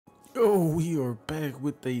Oh, we are back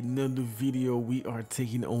with another video. We are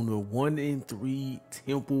taking on the 1-3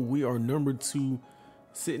 Temple. We are number 2,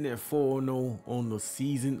 sitting at 4-0 on the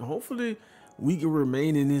season. Hopefully, we can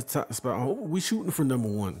remain in this top spot. We shooting for number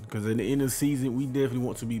 1 because at the end of the season, we definitely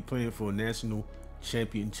want to be playing for a national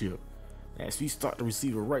championship. As we start the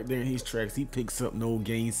receiver right there in his tracks, he picks up no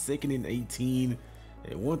gain, 2nd and 18.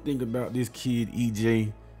 And one thing about this kid,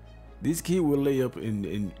 EJ. This kid will lay up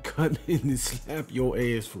and cut in and slap your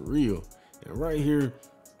ass for real. And right here,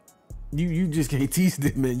 you just can't teach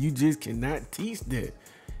that, man. You just cannot teach that.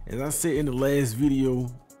 As I said in the last video,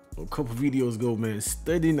 a couple videos ago, man,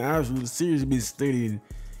 studying, I've seriously been studying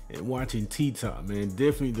and watching T-Top, man.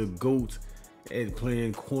 Definitely the GOAT at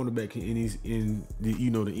playing cornerback in the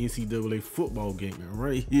NCAA football game, man.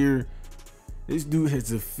 Right here, this dude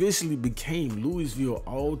has officially became Louisville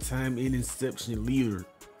all-time interception leader.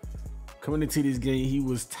 Coming into this game, he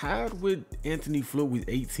was tied with Anthony Flo with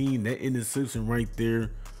 18. That interception right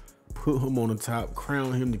there put him on the top,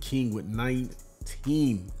 crowned him the king with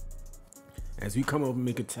 19. As we come up and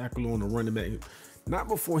make a tackle on the running back, not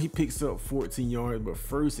before he picks up 14 yards, but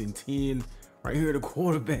 1st and 10. Right here, the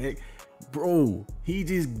quarterback, bro, he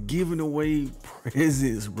just giving away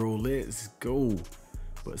presents, bro. Let's go.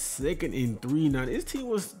 But 2nd and 3. Now, this team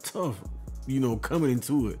was tough, coming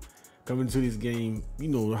into this game. You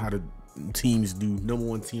know how the teams do. Number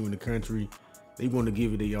 1 team in the country, they want to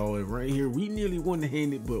give it a all. And right here, we nearly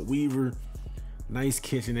one-handed, but Weaver, nice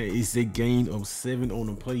catching that. It's a gain of 7 on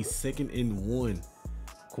the play, 2nd and 1.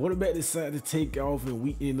 Quarterback decided to take off, and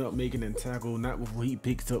we end up making a tackle not before he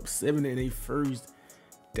picks up 7 and a 1st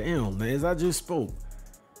down. Man, as I just spoke,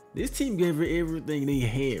 this team gave it everything they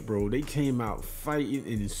had, bro. They came out fighting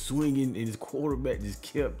and swinging, and his quarterback just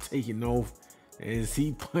kept taking off as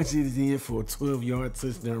he punches in for a 12-yard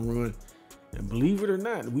touchdown run. And believe it or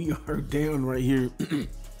not, we are down right here.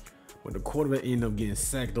 But the quarterback ended up getting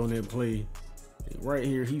sacked on that play. And right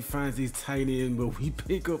here, he finds his tight end, but we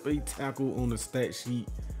pick up a tackle on the stat sheet.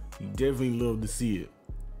 You definitely love to see it.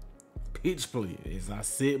 Pitch play, as I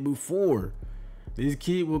said before, this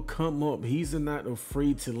kid will come up. He's not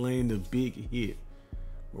afraid to land a big hit.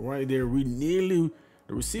 But right there, the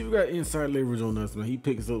receiver got inside leverage on us, man. He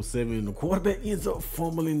picks up 7, and the quarterback ends up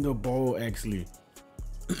fumbling the ball, actually.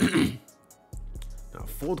 Now,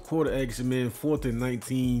 4th quarter action, man. 4th and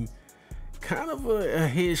 19. Kind of a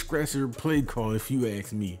head-scratcher play call, if you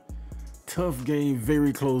ask me. Tough game,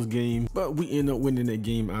 very close game, but we end up winning that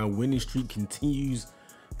game. Our winning streak continues.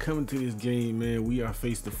 Coming to this game, man, we are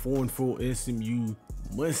faced the 4-4 SMU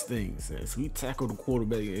Mustangs as we tackle the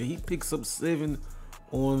quarterback, and he picks up 7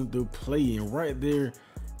 on the play. And right there,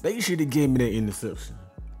 they should have gave me that interception.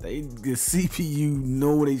 The CPU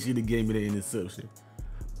know they should have gave me that interception.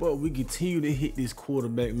 But we continue to hit this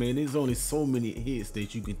quarterback, man. There's only so many hits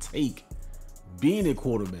that you can take being a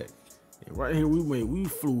quarterback. And right here, we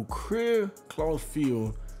flew clear cloth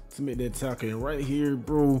field to make that tackle. And right here,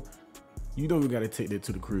 bro, you know we gotta take that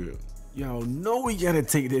to the crib. Y'all know we gotta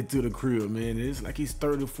take that to the crib, man. It's like his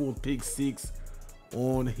 34th pick 6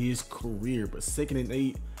 on his career. But 2nd and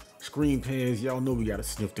 8, screen pass, y'all know we gotta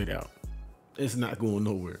sniff that out. It's not going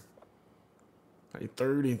nowhere. Like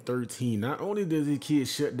 3rd and 13. Not only does this kid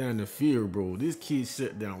shut down the field, bro, this kid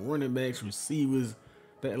shut down running backs, receivers.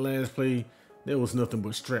 That last play, there was nothing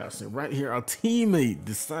but straps. And right here, our teammate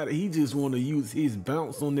decided he just want to use his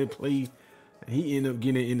bounce on that play, and he ended up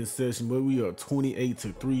getting an interception. But we are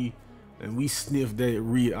 28-3, and we sniffed that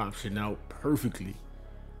read option out perfectly.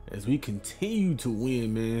 As we continue to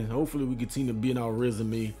win, man. Hopefully we continue to be in our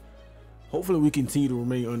resume. Hopefully we continue to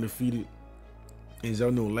remain undefeated. As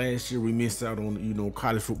y'all know, last year we missed out on,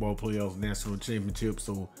 college football playoffs, national championship.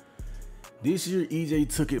 So this year,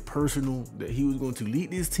 EJ took it personal that he was going to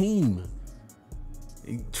lead this team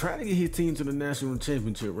and try to get his team to the national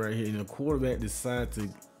championship right here. And the quarterback decided to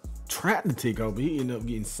try to take off, but he ended up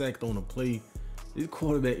getting sacked on a play. This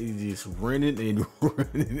quarterback is just running and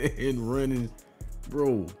running and running.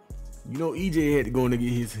 Bro, EJ had to go in and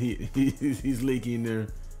get his leg in there.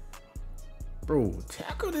 Bro,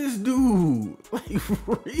 tackle this dude. Like,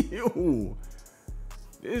 for real.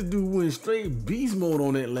 This dude went straight beast mode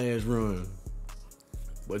on that last run.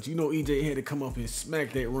 But EJ had to come up and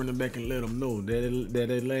smack that running back and let him know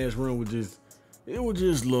that last run was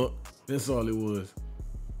just luck. That's all it was.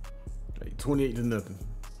 Like 28-0.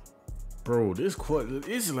 Bro, this quarter,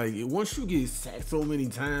 it's like once you get sacked so many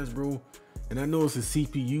times, bro, and I know it's a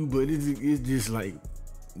CPU, but it's just like,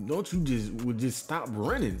 don't you just stop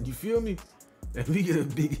running? You feel me? And we get a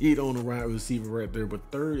big hit on the wide receiver right there, but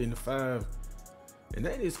 3rd and 5. And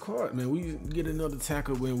that is caught, man. We get another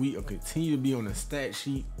tackle when we continue to be on the stat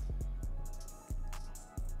sheet.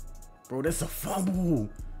 Bro, that's a fumble.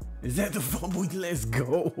 Is that the fumble? Let's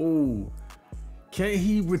go. Can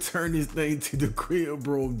he return this thing to the crib,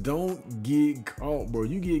 bro? Don't get caught, bro.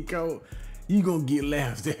 You get caught, you gonna get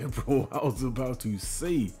laughed at, bro. I was about to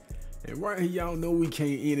say. And right here, y'all know we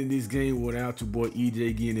can't end this game without your boy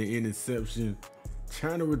EJ getting an interception.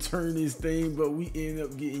 Trying to return this thing, but we end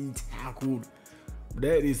up getting tackled.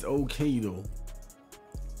 That is okay, though.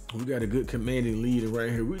 We got a good commanding leader right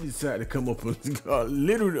here. We decided to come up and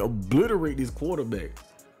literally obliterate this quarterback.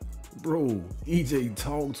 Bro, EJ,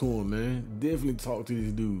 talk to him, man. Definitely talk to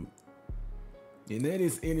this dude. And that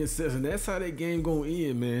is interception. That's how that game gonna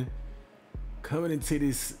end, man. Coming into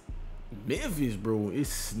this Memphis, bro. It's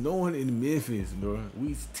snowing in Memphis, bro.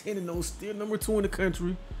 We 10-0, still number 2 in the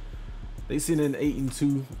country. They sitting in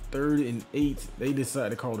 8-2, 3rd and 8. They decided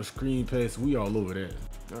to call the screen pass. We all over that.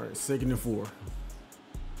 All right, 2nd and 4.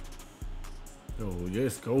 Oh,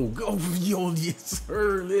 yes, go. Yo, yes,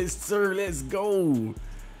 sir. Let's go.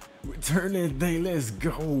 Return that thing, let's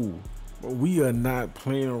go. But we are not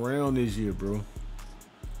playing around this year, bro.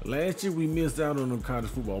 Last year we missed out on the college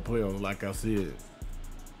football playoffs, like I said.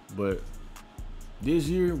 But this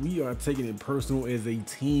year we are taking it personal as a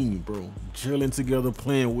team, bro. Gelling together,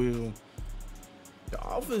 playing well. The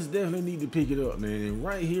offense definitely need to pick it up, man. And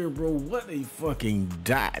right here, bro, what a fucking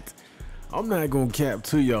dot. I'm not gonna cap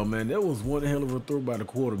to y'all, man. That was one hell of a throw by the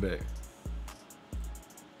quarterback.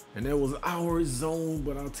 And that was our zone,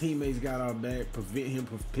 but our teammates got our back, prevent him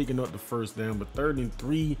from picking up the first down. But 3rd and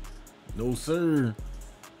 3, no sir.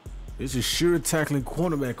 It's a sure tackling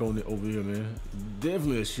cornerback on it over here, man.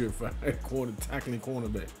 Definitely a surefire tackling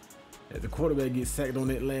cornerback. As the quarterback gets sacked on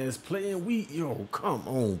that last play, and yo, come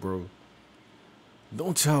on, bro.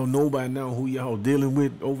 Don't y'all know by now who y'all dealing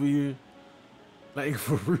with over here? Like,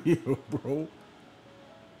 for real, bro.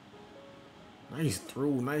 Nice throw,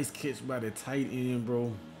 nice catch by the tight end,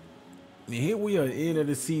 bro. And here we are, end of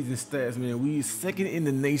the season stats, man. We 2nd in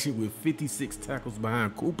the nation with 56 tackles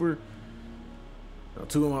behind Cooper. Now,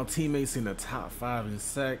 2 of our teammates in the top 5 in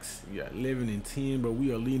sacks. We got 11 and 10, but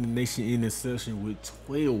we are leading the nation in interception with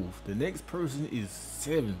 12. The next person is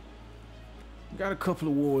 7. We got a couple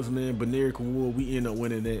of awards, man. Benerick Award, we end up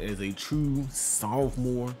winning that as a true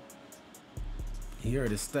sophomore. Here are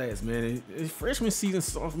the stats, man. It's freshman season,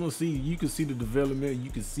 sophomore season. You can see the development.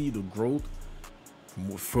 You can see the growth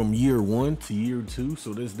from year 1 to year 2.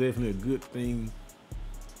 So that's definitely a good thing,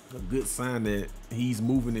 a good sign that he's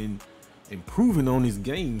moving and improving on his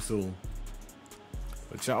game. So,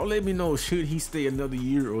 but y'all let me know, should he stay another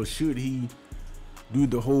year or should he do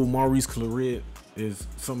the whole Maurice Claret, as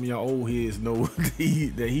some of y'all old heads know,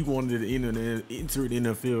 that he wanted to enter the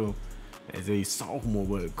NFL as a sophomore.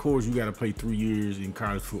 But of course you got to play 3 years in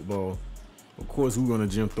college football. Of course we're gonna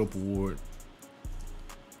jump up award,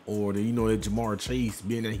 or that Jamar Chase,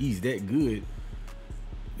 being that he's that good,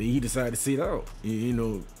 that he decided to sit out,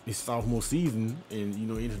 his sophomore season and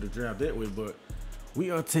enter the draft that way. But we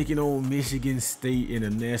are taking on Michigan State in a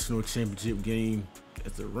national championship game.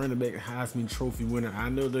 As a running back Heisman Trophy winner, I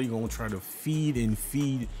know they're gonna try to feed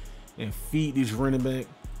this running back.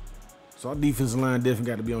 So our defensive line definitely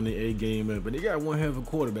got to be on the A game, man. But they got one hell of a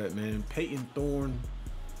quarterback, man. Peyton Thorne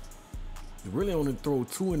really only throw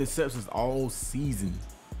 2 interceptions all season.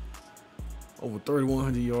 Over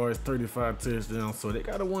 3,100 yards, 35 touchdowns. So they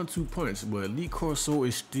got a 1-2 punch. But Lee Corso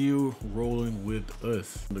is still rolling with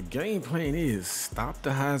us. The game plan is stop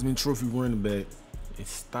the Heisman Trophy running back and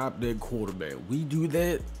stop that quarterback. We do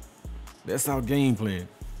that, that's our game plan.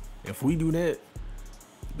 If we do that,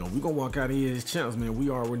 we're gonna walk out of here as champs, man. We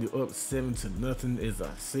already up 7-0. As I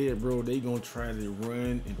said, bro, they gonna try to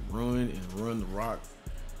run the rock.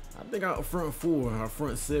 I think our front 4, our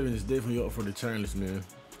front 7 is definitely up for the challenge, man.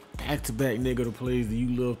 Back-to-back negative plays that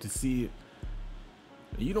you love to see it.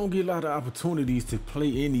 You don't get a lot of opportunities to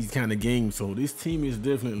play in these kind of games, so this team is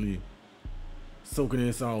definitely soaking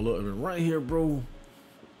this all up. And right here, bro,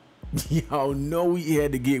 y'all know we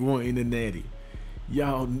had to get one in the natty.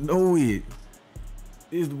 Y'all know it.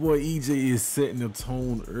 This boy EJ is setting the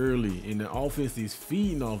tone early, and the offense is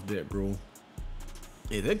feeding off that, bro.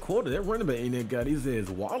 Hey, that running back ain't that got his ass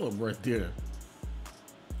wallop right there.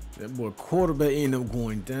 That boy quarterback ended up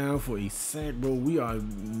going down for a sack, bro. We are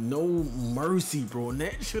no mercy, bro. And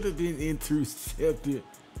that should have been intercepted.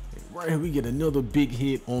 Right here, we get another big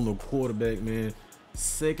hit on the quarterback, man.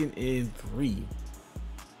 2nd and 3.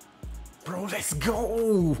 Bro, let's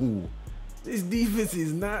go. This defense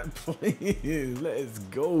is not playing. Let's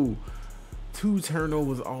go. 2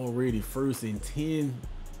 turnovers already. 1st and 10.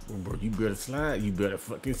 Bro, you better slide. You better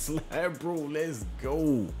fucking slide, bro. Let's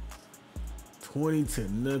go.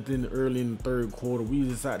 20-0 early in the 3rd quarter. We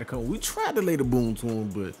decided to come. We tried to lay the boom to him,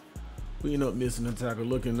 but We end up missing a tackle.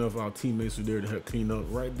 Lucky enough, our teammates were there to help clean up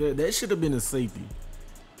right there. That should have been a safety.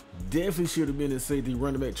 Definitely should have been a safety.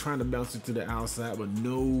 Running back trying to bounce it to the outside, but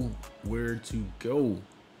nowhere to go.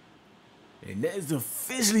 And that is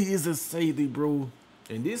officially is a safety, bro.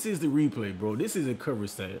 And this is the replay, bro. This is a cover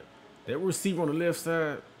stat. That receiver on the left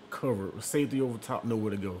side, cover. Safety over top,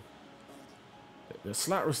 nowhere to go. The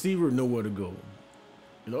slot receiver, nowhere to go.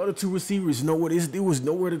 And the other two receivers, nowhere. It was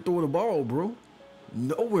nowhere to throw the ball, bro.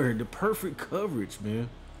 Nowhere. The perfect coverage, man.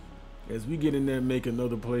 As we get in there and make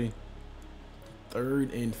another play.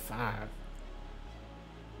 3rd and 5.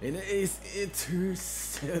 And it is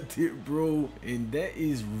intercepted, bro. And that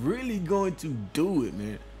is really going to do it,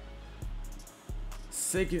 man.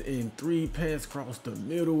 2nd and 3, pass across the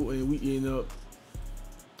middle, and we end up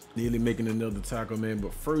nearly making another tackle, man.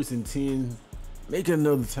 But 1st and 10, making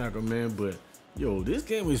another tackle, man. But yo, this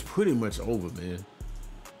game is pretty much over, man.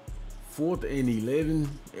 4th and 11,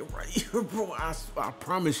 and right here, bro. I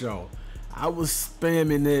promise y'all, I was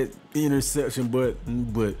spamming that interception button,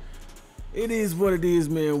 but it is what it is,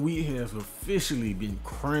 man. We have officially been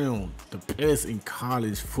crowned the best in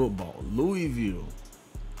college football, Louisville.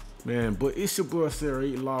 Man, but it's your boy Sarah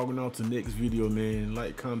 8 logging on to the next video, man.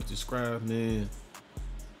 Like, comment, subscribe, man.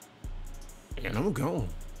 And I'm gone.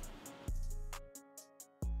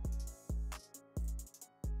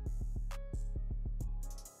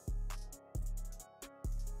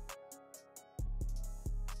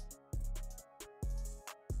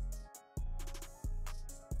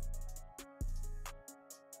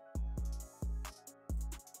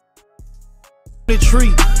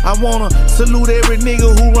 Tree. I wanna salute every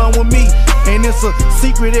nigga who run with me, and it's a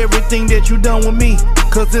secret everything that you done with me,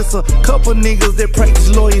 cause it's a couple niggas that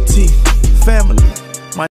practice loyalty, family.